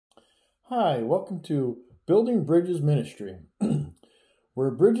Hi, welcome to Building Bridges Ministry,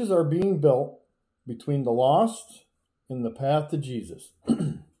 where bridges are being built between the lost and the path to Jesus.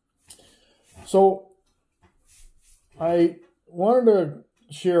 So, I wanted to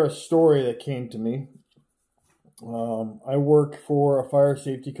share a story that came to me. I work for a fire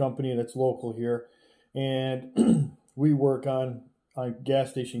safety company that's local here, and we work on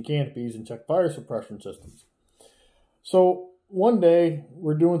gas station canopies and check fire suppression systems. So, one day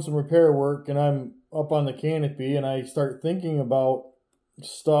we're doing some repair work and I'm up on the canopy and I start thinking about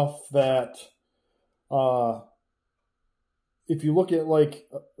stuff that if you look at like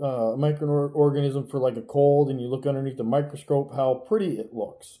a microorganism for like a cold and you look underneath the microscope, how pretty it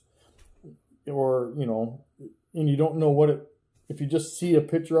looks. Or, and you don't know what it, if you just see a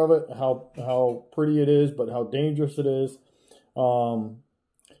picture of it, how pretty it is, but how dangerous it is.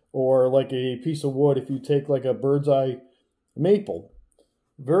 Or like a piece of wood, if you take like a bird's eye maple,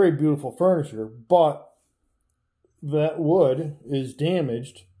 very beautiful furniture, but that wood is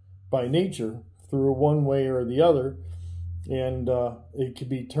damaged by nature through one way or the other, and it can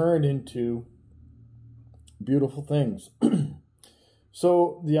be turned into beautiful things.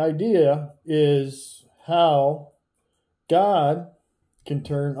 So the idea is how God can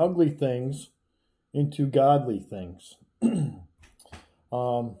turn ugly things into godly things.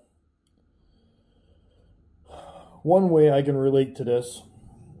 One way I can relate to this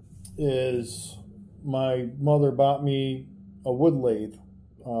is my mother bought me a wood lathe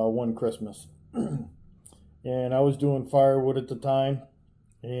one Christmas. And I was doing firewood at the time.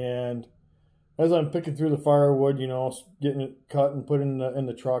 And as I'm picking through the firewood, getting it cut and put in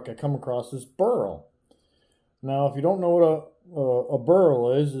the truck, I come across this burl. Now, if you don't know what a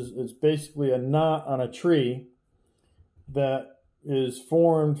burl is it's basically a knot on a tree that is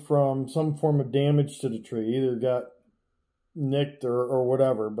formed from some form of damage to the tree. Either got nicked or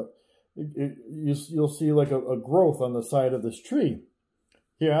whatever, but you'll see like a growth on the side of this tree.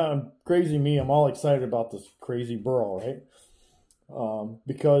 Yeah, I'm crazy me. I'm all excited about this crazy burl, right?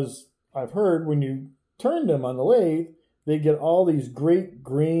 Because I've heard when you turn them on the lathe, they get all these great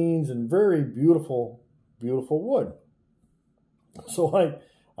grains and very beautiful, beautiful wood. So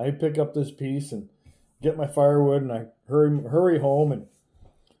I pick up this piece and get my firewood and I hurry home and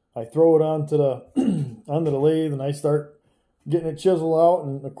I throw it onto the lathe and I start getting it chiseled out,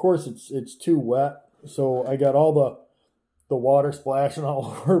 and of course it's too wet, so I got all the water splashing all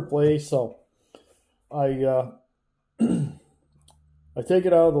over the place. So I I take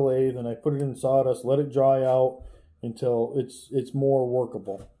it out of the lathe and I put it in sawdust, let it dry out until it's more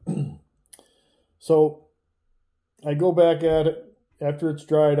workable. So I go back at it after it's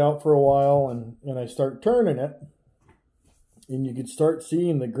dried out for a while and I start turning it, and you can start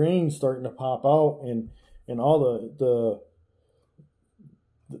seeing the grains starting to pop out and all the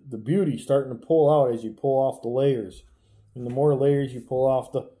beauty starting to pull out as you pull off the layers. And the more layers you pull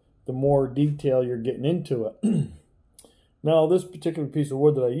off, the more detail you're getting into it. Now, this particular piece of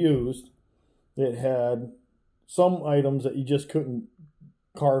wood that I used, it had some items that you just couldn't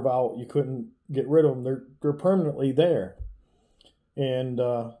carve out. You couldn't get rid of them. They're permanently there. And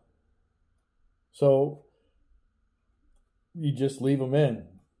so you just leave them in.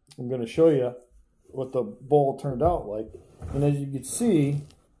 I'm going to show you what the bowl turned out like. And as you can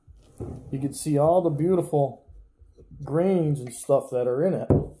see all the beautiful grains and stuff that are in it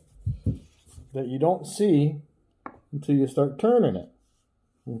that you don't see until you start turning it.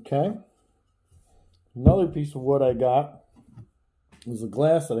 Okay? Another piece of wood I got was a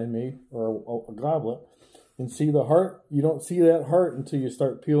glass that I made, or a goblet. And see the heart? You don't see that heart until you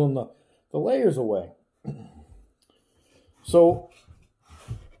start peeling the layers away. So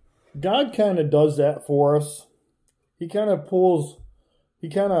God kind of does that for us. He kind of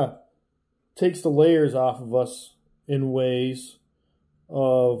takes the layers off of us in ways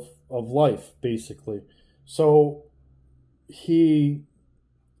of life, basically. So he's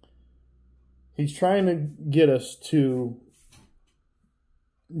trying to get us to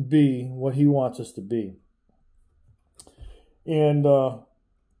be what he wants us to be. And of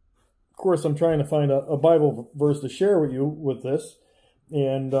course, I'm trying to find a Bible verse to share with you with this.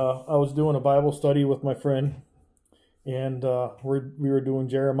 And I was doing a Bible study with my friend, and we were doing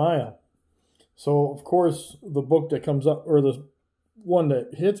Jeremiah. So, of course, the book that comes up, or the one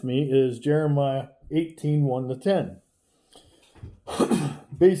that hits me, is Jeremiah 18, 1-10.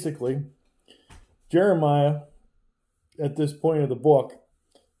 Basically, Jeremiah, at this point of the book,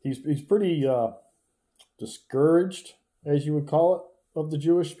 he's pretty discouraged, as you would call it, of the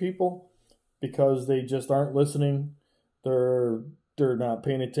Jewish people, because they just aren't listening. They're not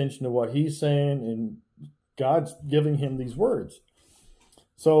paying attention to what he's saying, and God's giving him these words.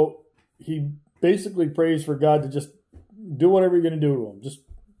 So he basically prays for God to just do whatever you're going to do to him. Just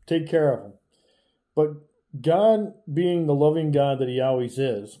take care of him. But God, being the loving God that he always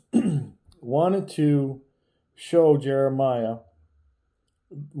is, wanted to show Jeremiah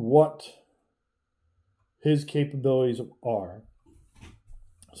what his capabilities are.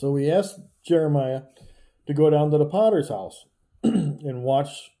 So he asked Jeremiah to go down to the potter's house and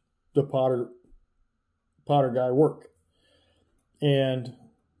watch the potter guy work. And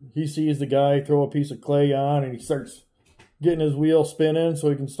he sees the guy throw a piece of clay on, and he starts getting his wheel spinning so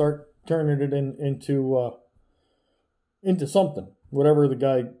he can start turning it into something, whatever the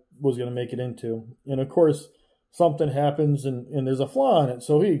guy was going to make it into. And of course, something happens and there's a flaw in it.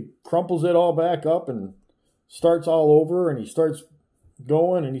 So he crumples it all back up and starts all over, and he starts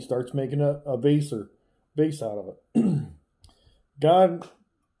going, and he starts making a vase out of it. God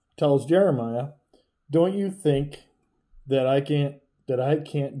tells Jeremiah, don't you think that I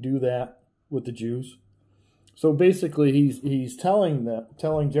can't do that with the Jews? So basically he's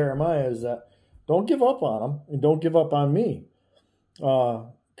telling Jeremiah is that don't give up on them and don't give up on me.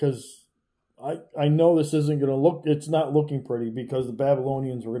 Because I know this isn't going to look, it's not looking pretty, because the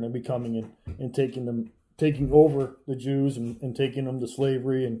Babylonians were going to be coming in and taking over the Jews and taking them to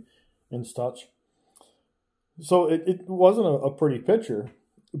slavery and such. So it wasn't a pretty picture,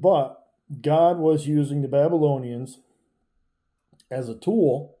 but God was using the Babylonians as a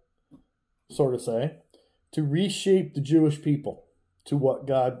tool, so to say, to reshape the Jewish people to what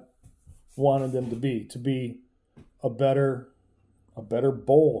God wanted them to be a better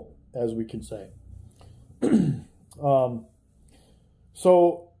bowl, as we can say.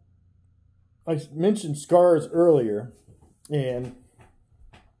 So I mentioned scars earlier, and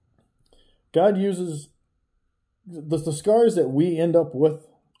God uses the scars that we end up with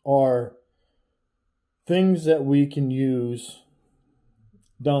are things that we can use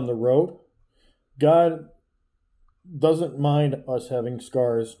down the road. God doesn't mind us having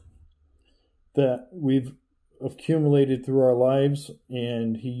scars that we've accumulated through our lives,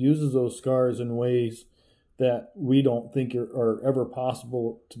 and he uses those scars in ways that we don't think are ever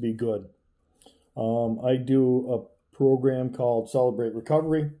possible to be good. I do a program called Celebrate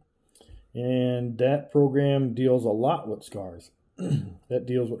Recovery, and that program deals a lot with scars. That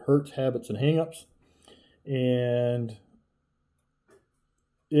deals with hurts, habits, and hang-ups. And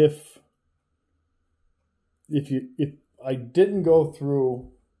if I didn't go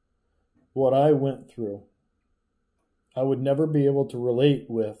through what I went through, I would never be able to relate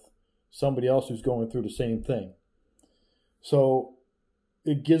with somebody else who's going through the same thing. So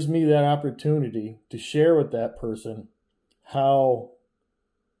it gives me that opportunity to share with that person how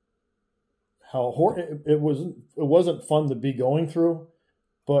it wasn't fun to be going through,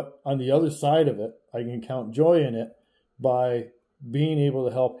 but on the other side of it, I can count joy in it by being able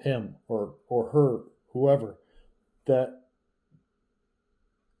to help him or her, whoever, that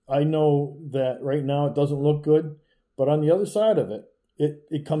I know that right now it doesn't look good, but on the other side of it,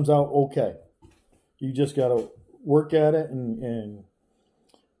 it comes out okay. You just got to work at it and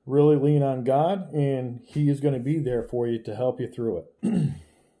really lean on God, and he is going to be there for you to help you through it.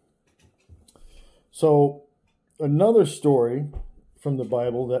 So another story from the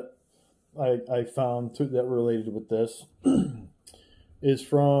Bible that I found that related with this is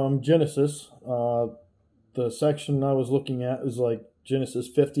from Genesis. The section I was looking at is like Genesis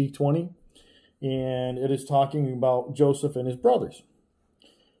 50:20, and it is talking about Joseph and his brothers.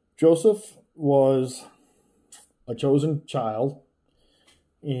 Joseph was a chosen child,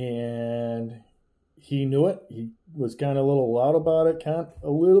 and he knew it. He was kind of a little loud about it, kind of a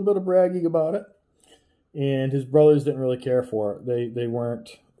little bit of bragging about it, and his brothers didn't really care for it. They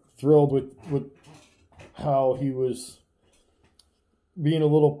weren't thrilled with how he was being a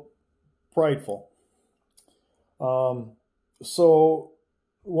little prideful. So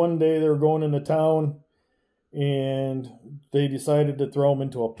one day they were going into town, and they decided to throw him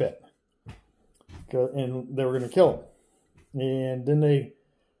into a pit, and they were going to kill him. And then they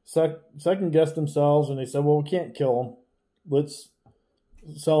second guessed themselves, and they said, well, we can't kill him. Let's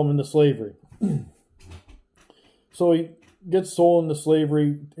sell him into slavery. So he gets sold into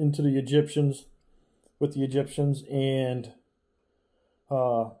slavery into the Egyptians, with the Egyptians, and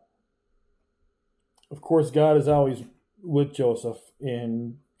of course God is always with Joseph,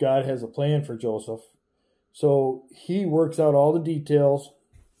 and God has a plan for Joseph. So he works out all the details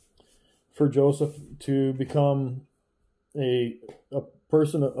for Joseph to become a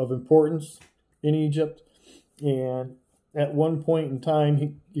person of importance in Egypt. And at one point in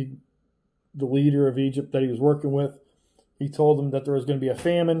time, the leader of Egypt that he was working with, he told them that there was going to be a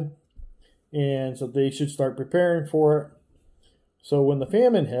famine, and so they should start preparing for it. So when the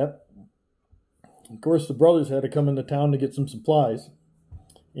famine hit, Of course, the brothers had to come into town to get some supplies,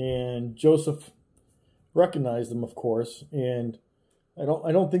 and Joseph recognized them, of course, and I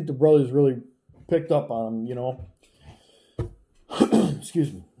don't think the brothers really picked up on him, you know.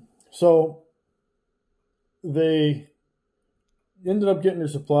 Excuse me. So they ended up getting their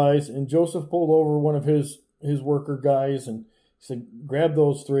supplies, and Joseph pulled over one of his worker guys and said, grab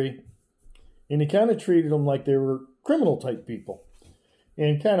those three. And he kind of treated them like they were criminal type people,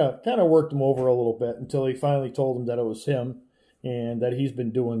 and kind of worked them over a little bit until he finally told them that it was him and that he's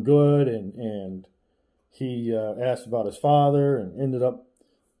been doing good, and he asked about his father and ended up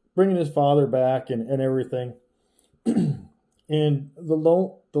bringing his father back and everything. And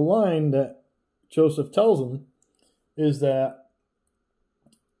the line that Joseph tells him is that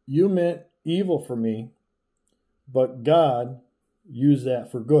you meant evil for me, but God used that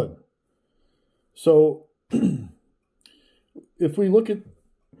for good. So if we look at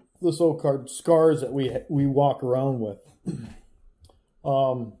the so-called scars that we walk around with,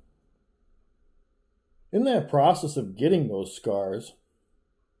 in that process of getting those scars,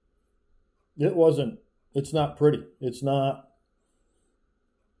 it's not pretty. It's not,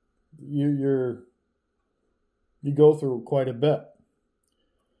 you go through quite a bit.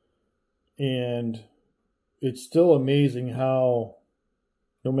 And it's still amazing how,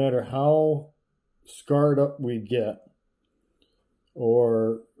 no matter how scarred up we get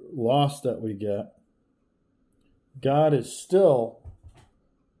or lost that we get, God is still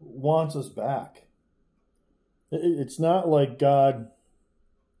wants us back. It's not like God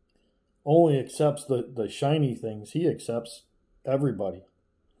only accepts the shiny things. He accepts everybody.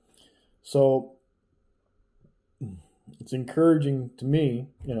 So it's encouraging to me,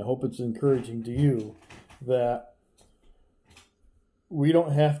 and I hope it's encouraging to you, that we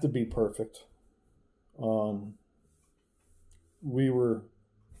don't have to be perfect. We were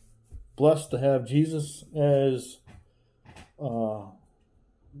blessed to have Jesus as the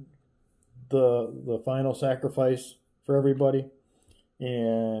final sacrifice for everybody,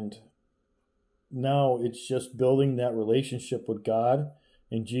 and now it's just building that relationship with God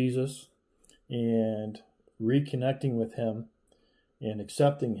and Jesus and reconnecting with him and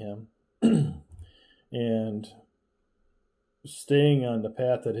accepting him and staying on the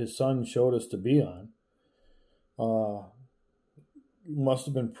path that his son showed us to be on. Must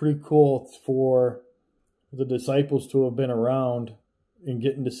have been pretty cool for the disciples to have been around and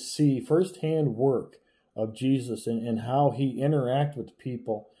getting to see firsthand work of Jesus and how he interacted with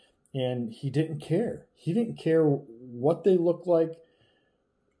people. And he didn't care. He didn't care what they looked like,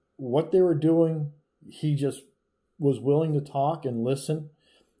 what they were doing. He just was willing to talk and listen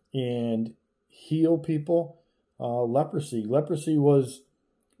and heal people. Leprosy was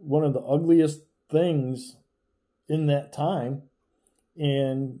one of the ugliest things in that time,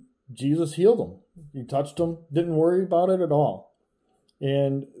 and Jesus healed them. He touched them, didn't worry about it at all.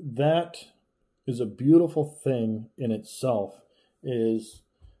 And that is a beautiful thing in itself, is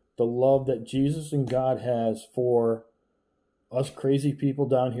the love that Jesus and God has for us crazy people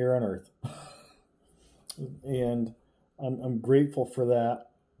down here on earth. And I'm grateful for that.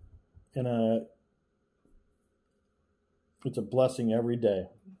 And it's a blessing every day.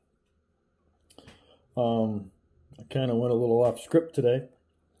 I kind of went a little off script today,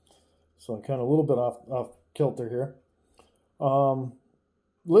 so I'm kind of a little bit off kilter here.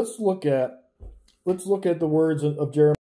 Let's look at the words of Jeremiah.